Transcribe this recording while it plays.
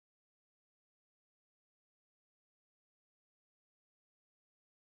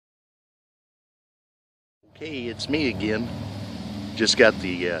Hey, it's me again. Just got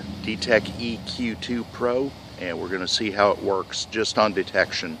the Detech EQ2 Pro, and we're going to see how it works just on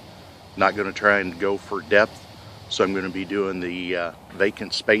detection. Not going to try and go for depth, so I'm going to be doing the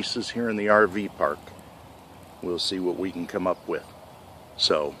vacant spaces here in the RV park. We'll see what we can come up with.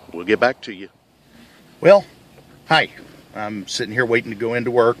 So we'll get back to you. Well, hi. I'm sitting here waiting to go into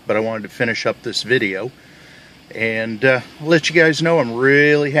work, but I wanted to finish up this video and let you guys know I'm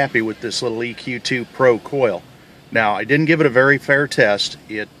really happy with this little EQ2 Pro coil. Now, I didn't give it a very fair test.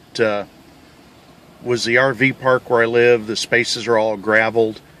 It was the RV park where I live. The spaces are all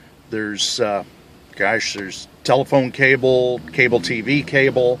graveled. There's there's telephone cable, cable TV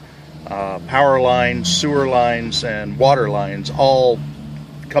cable, power lines, sewer lines, and water lines, all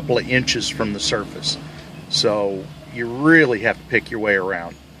a couple of inches from the surface. So you really have to pick your way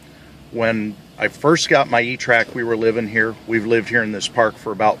around. When I first got my E-Trac, we were living here. We've lived here in this park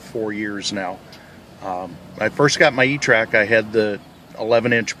for about 4 years now. I first got my E-Trac, I had the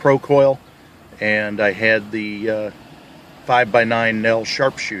 11-inch Pro coil, and I had the 5x9 Nell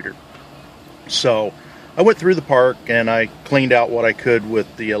sharpshooter. So I went through the park and I cleaned out what I could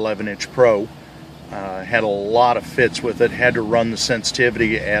with the 11-inch Pro. Had a lot of fits with it, had to run the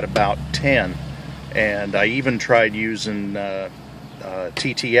sensitivity at about 10, and I even tried using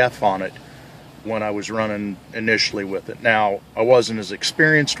TTF on it when I was running initially with it. Now, I wasn't as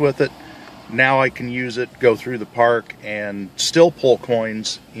experienced with it. Now I can use it, go through the park, and still pull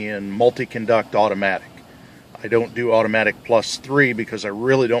coins in multi-conduct automatic. I don't do automatic +3 because I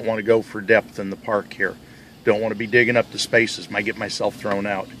really don't want to go for depth in the park here. Don't want to be digging up the spaces, might get myself thrown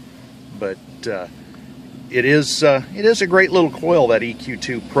out. But it is a great little coil, that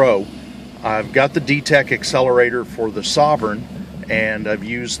EQ2 Pro. I've got the Detech accelerator for the Sovereign, and I've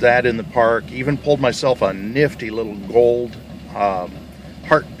used that in the park. Even pulled myself a nifty little gold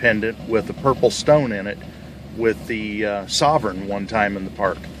heart pendant with a purple stone in it with the Sovereign one time in the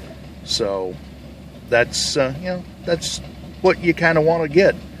park. So that's that's what you kind of want to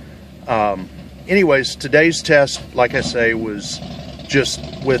get. Anyways, today's test, like I say, was just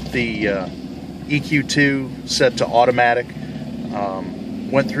with the EQ2 set to automatic.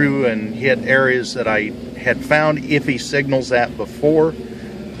 Went through and hit areas that I had found iffy signals at before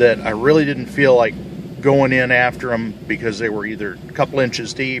that I really didn't feel like going in after them because they were either a couple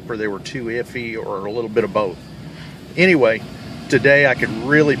inches deep or they were too iffy or a little bit of both. Anyway, today I could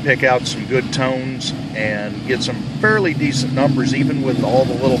really pick out some good tones and get some fairly decent numbers even with all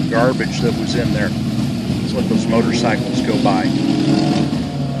the little garbage that was in there. Let's let those motorcycles go by.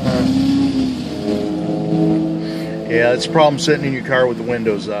 Yeah, it's a problem sitting in your car with the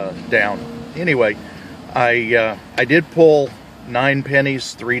windows down. Anyway, I did pull 9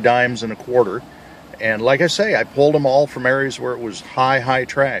 pennies, 3 dimes, and a quarter. And like I say, I pulled them all from areas where it was high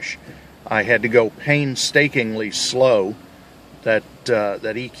trash. I had to go painstakingly slow. That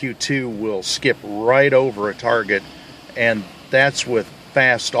EQ2 will skip right over a target, and that's with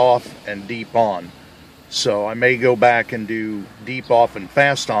fast off and deep on. So I may go back and do deep off and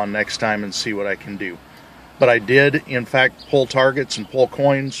fast on next time and see what I can do. But I did, in fact, pull targets and pull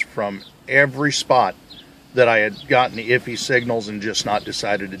coins from every spot that I had gotten the iffy signals and just not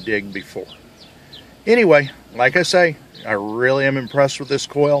decided to dig before. Anyway, like I say, I really am impressed with this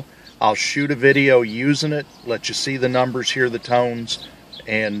coil. I'll shoot a video using it, let you see the numbers, hear the tones,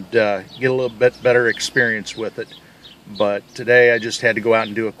 and get a little bit better experience with it. But today I just had to go out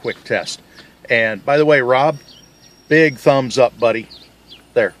and do a quick test. And by the way, Rob, big thumbs up, buddy.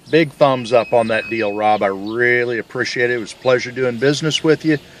 There, big thumbs up on that deal, Rob. I really appreciate it. It was a pleasure doing business with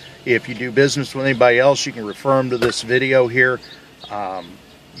you. If you do business with anybody else, you can refer them to this video here.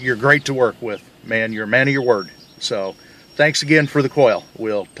 You're great to work with, man. You're a man of your word. So thanks again for the coil.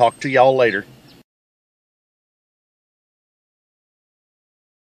 We'll talk to y'all later.